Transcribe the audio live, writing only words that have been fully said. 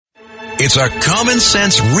It's a common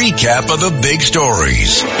sense recap of the big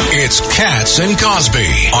stories. It's Katz and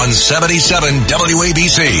Cosby on 77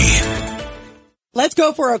 WABC. Let's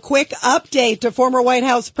go for a quick update to former White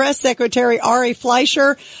House Press Secretary Ari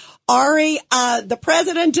Fleischer. Ari, the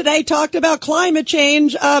president today talked about climate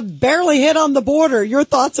change, barely hit on the border. Your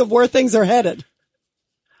thoughts of where things are headed?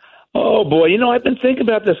 Oh, boy. I've been thinking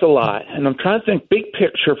about this a lot, and I'm trying to think big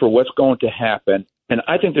picture for what's going to happen. And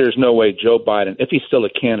I think there's no way Joe Biden, if he's still a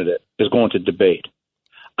candidate, is going to debate.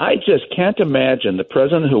 I just can't imagine the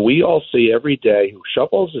president who we all see every day, who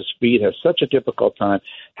shuffles his feet, has such a difficult time.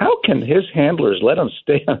 How can his handlers let him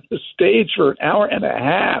stay on the stage for an hour and a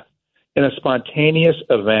half in a spontaneous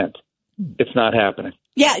event? It's not happening.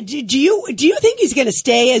 Yeah. Do you think he's going to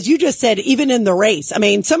stay, as you just said, even in the race? I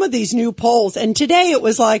mean, some of these new polls, and today it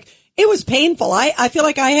was painful. I feel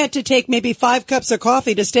like I had to take maybe 5 cups of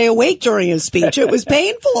coffee to stay awake during his speech. It was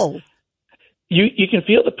painful. You can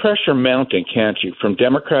feel the pressure mounting, can't you, from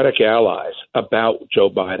Democratic allies about Joe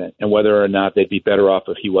Biden and whether or not they'd be better off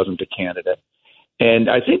if he wasn't a candidate. And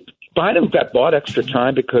I think Biden got bought extra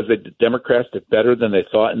time because the Democrats did better than they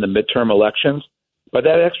thought in the midterm elections. But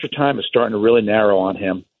that extra time is starting to really narrow on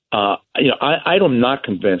him. I'm not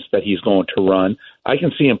convinced that he's going to run. I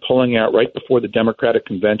can see him pulling out right before the Democratic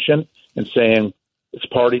convention and saying it's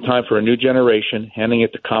party time for a new generation, handing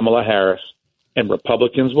it to Kamala Harris, and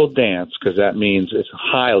Republicans will dance because that means it's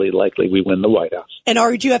highly likely we win the White House. And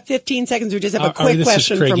Ari, do you have 15 seconds? We just have a quick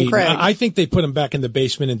question from Craig. I think they put him back in the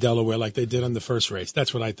basement in Delaware like they did on the first race.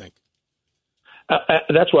 That's what I think.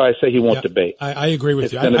 That's why I say he won't debate. I agree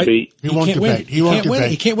with you. He won't debate. He won't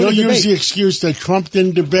debate. He can't win a He'll debate. use the excuse that Trump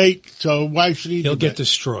didn't debate, so why should he He'll debate? get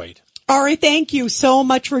destroyed. Ari, thank you so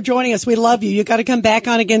much for joining us. We love you. You got to come back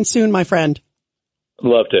on again soon, my friend.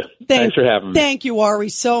 Love to. Thanks for having me. Thank you, Ari,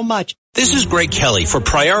 so much. This is Greg Kelly for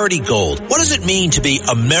Priority Gold. What does it mean to be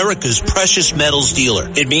America's precious metals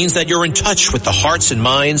dealer? It means that you're in touch with the hearts and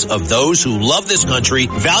minds of those who love this country,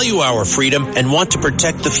 value our freedom, and want to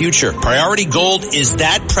protect the future. Priority Gold is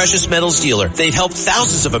that precious metals dealer. They've helped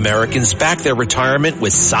thousands of Americans back their retirement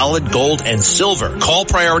with solid gold and silver. Call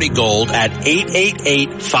Priority Gold at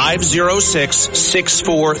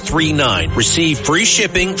 888-506-6439. Receive free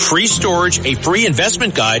shipping, free storage, a free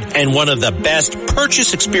investment guide, and one of the best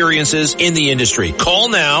purchase experiences in the industry. Call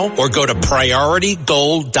now or go to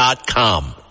PriorityGold.com.